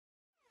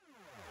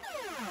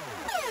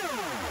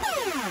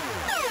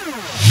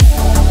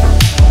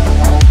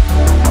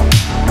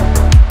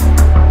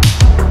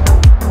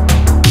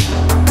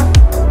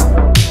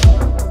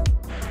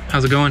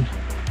How's it going?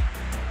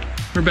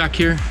 We're back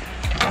here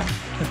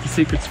at the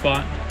secret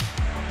spot.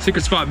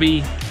 Secret spot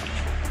B.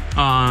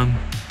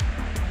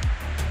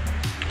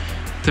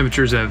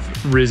 Temperatures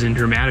have risen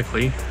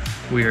dramatically.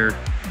 We're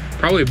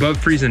probably above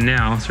freezing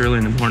now. It's early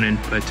in the morning,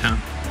 but I'm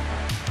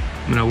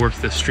gonna work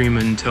the stream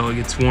until it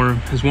gets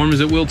warm as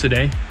it will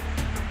today,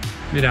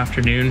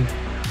 mid-afternoon.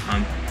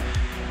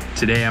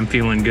 Today I'm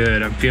feeling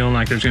good. I'm feeling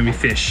like there's gonna be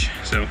fish,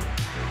 so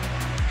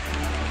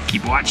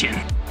keep watching.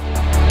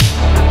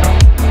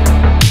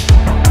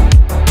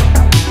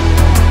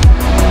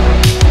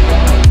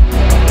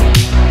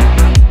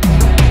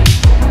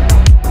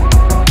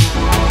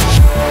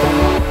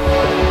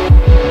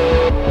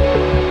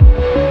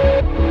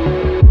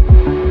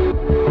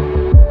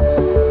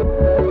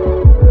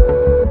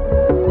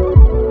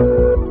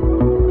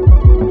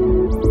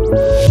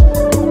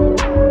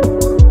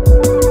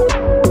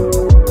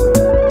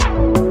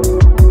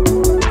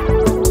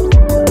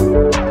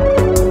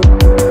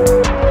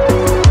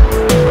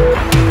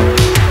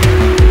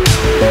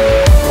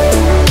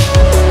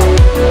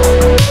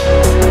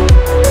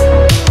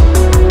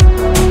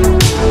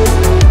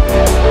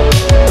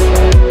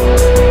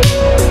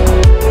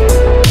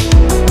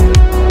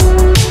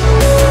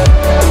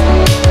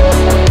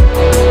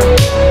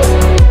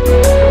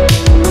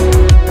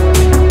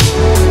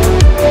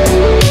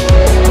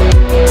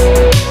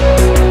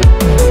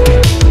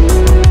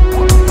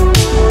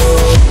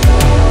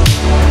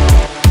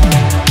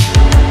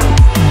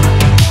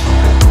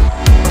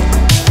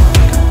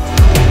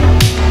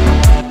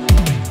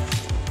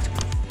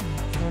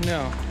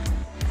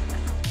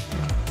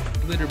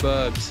 Litter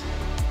bugs.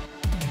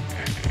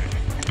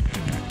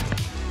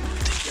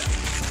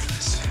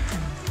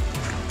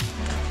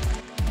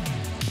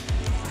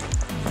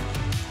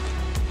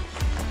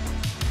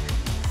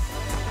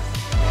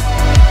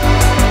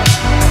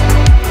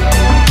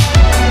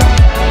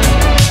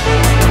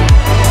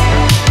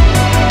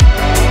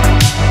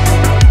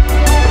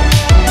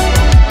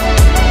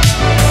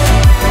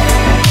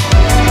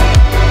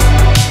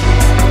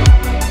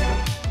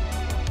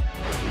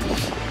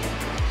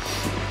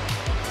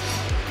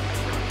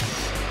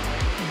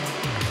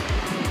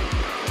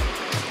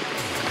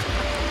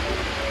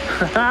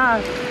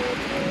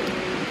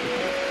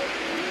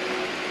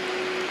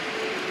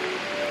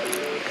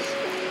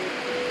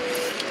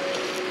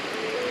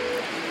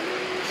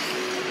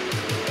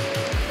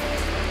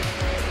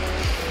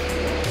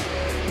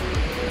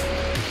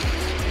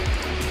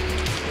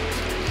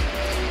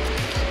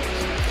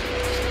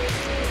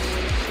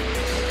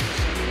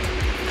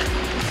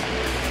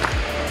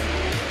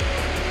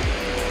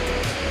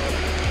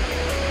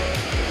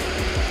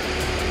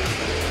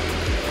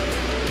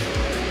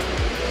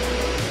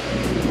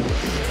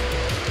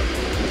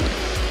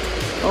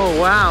 Oh,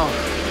 wow.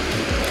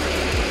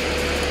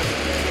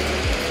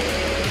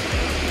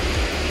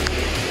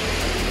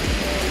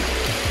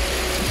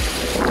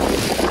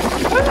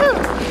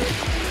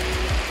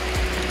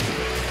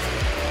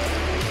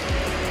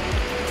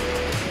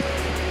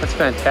 That's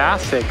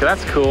fantastic.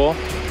 That's cool.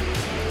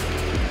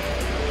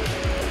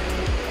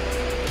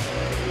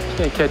 Just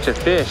gonna catch a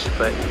fish,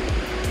 but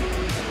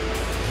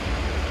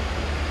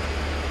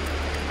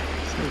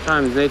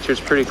sometimes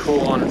nature's pretty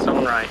cool on its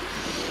own right.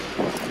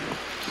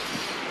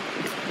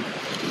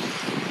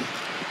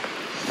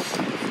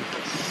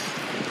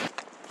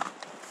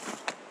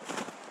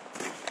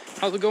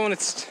 How's it going?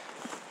 It's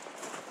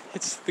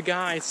the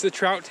guy, it's the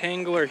trout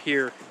tangler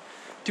here,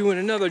 doing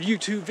another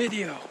YouTube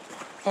video.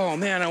 Oh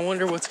man, I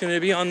wonder what's gonna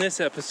be on this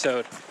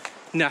episode.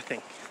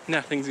 Nothing's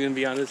gonna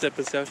be on this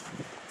episode.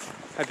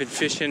 I've been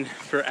fishing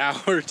for an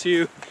hour or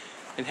two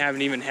and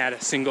haven't even had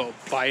a single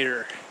bite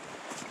or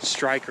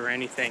strike or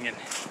anything, and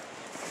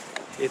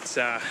it's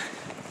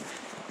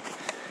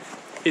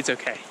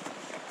okay.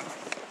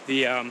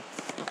 The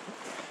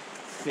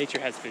nature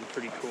has been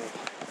pretty cool.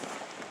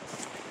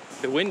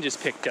 The wind just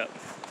picked up,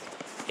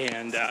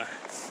 and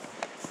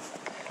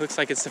looks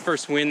like it's the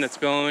first wind that's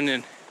blowing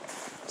in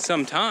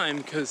some time,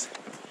 because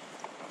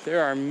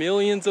there are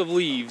millions of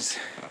leaves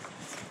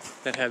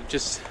that have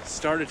just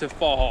started to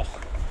fall,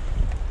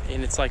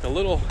 and it's like a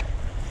little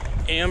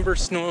amber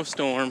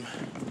snowstorm,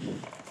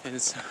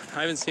 and I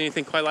haven't seen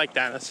anything quite like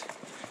that. It's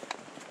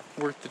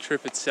worth the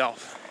trip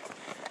itself.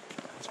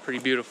 It's pretty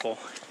beautiful.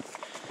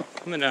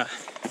 I'm gonna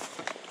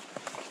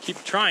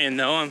keep trying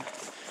though. I'm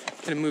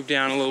gonna move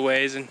down a little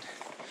ways and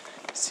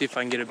see if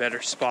I can get a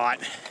better spot.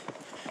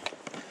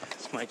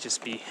 This might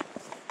just be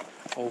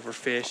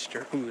overfished,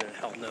 or who the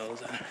hell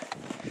knows.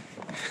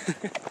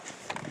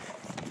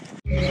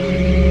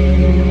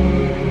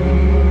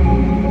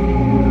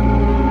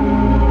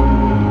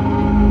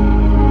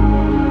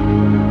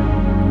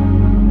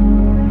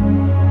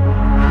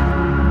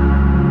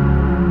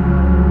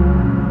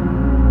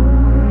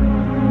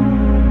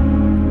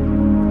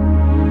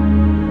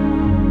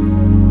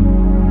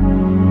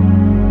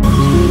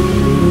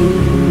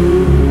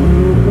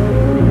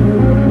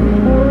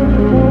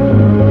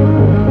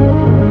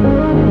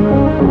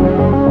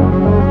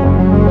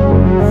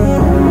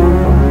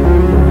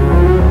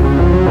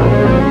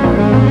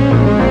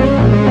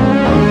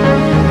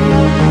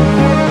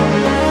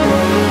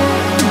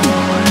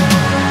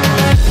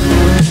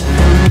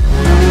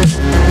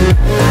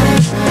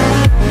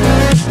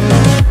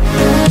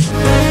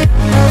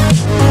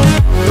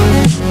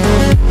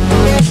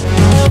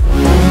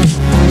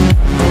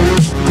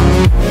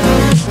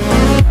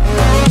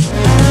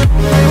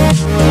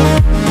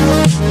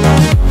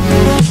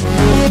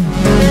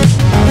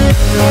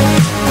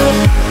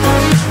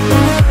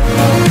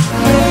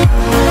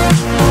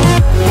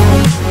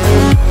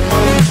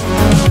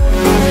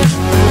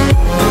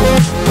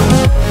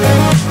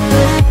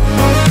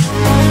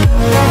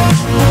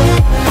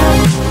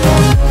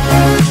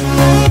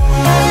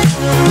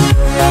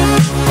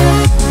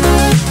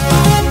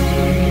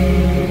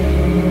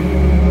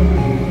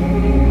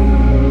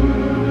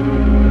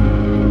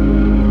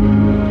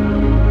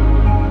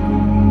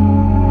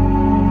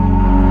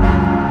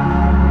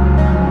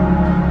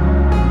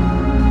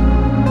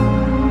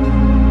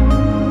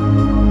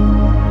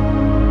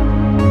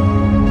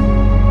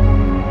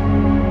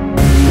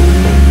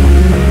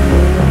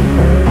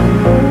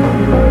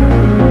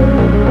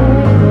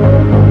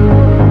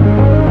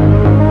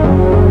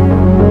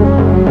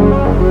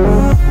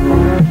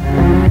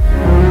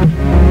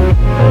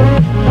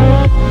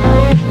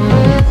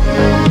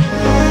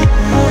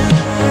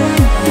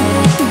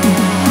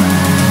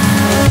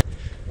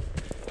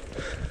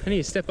 I need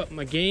to step up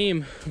my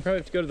game. I probably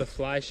have to go to the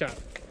fly shop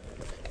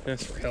and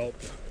ask for help,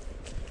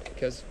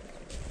 because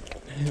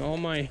all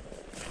my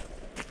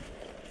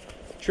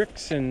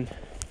tricks and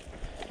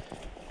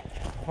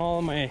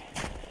all my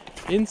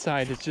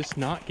inside is just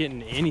not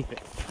getting anything.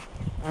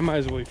 I might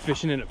as well be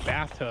fishing in a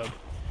bathtub.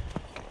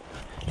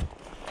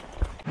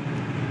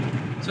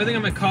 So I think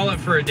I'm gonna call it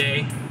for a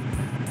day.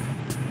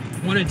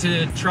 Wanted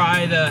to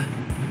try the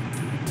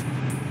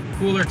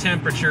cooler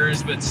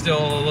temperatures, but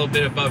still a little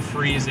bit above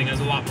freezing. I was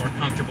a lot more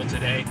comfortable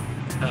today.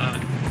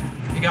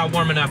 It got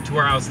warm enough to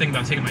where I was thinking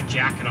about taking my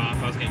jacket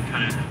off. I was getting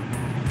kind of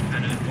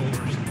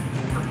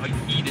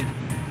overheated.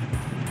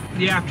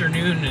 The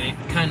afternoon, a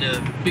kind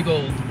of big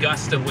old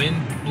gust of wind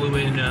blew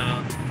in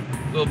a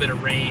little bit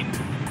of rain,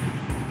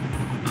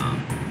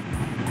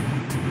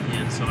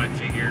 and so I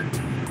figured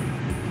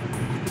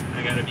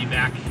I got to be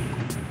back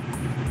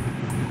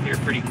here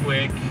pretty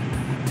quick,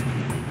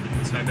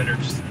 so I better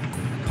just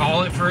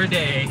call it for a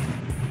day.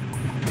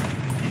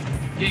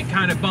 Get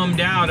kind of bummed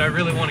out. I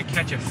really want to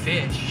catch a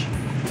fish.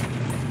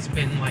 It's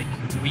been like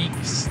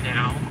weeks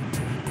now.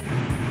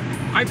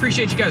 I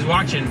appreciate you guys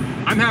watching.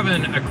 I'm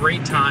having a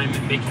great time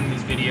making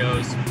these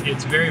videos.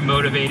 It's very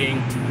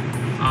motivating.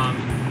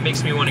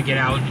 Makes me want to get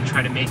out and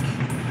try to make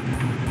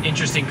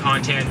interesting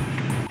content.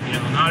 You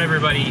know, not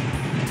everybody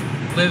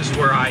lives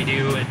where I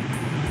do, and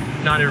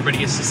not everybody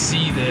gets to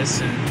see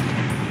this, and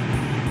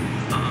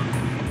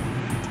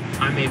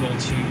I'm able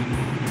to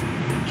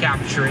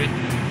capture it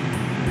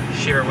and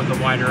share it with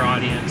a wider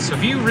audience. So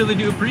if you really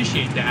do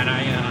appreciate that,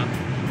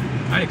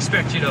 I'd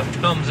expect you to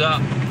thumbs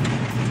up.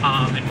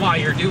 And while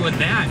you're doing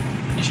that,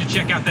 you should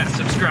check out that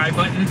subscribe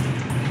button.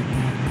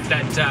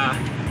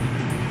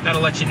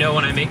 That'll let you know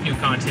when I make new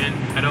content.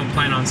 I don't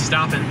plan on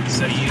stopping,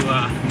 so you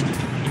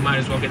might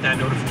as well get that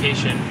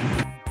notification.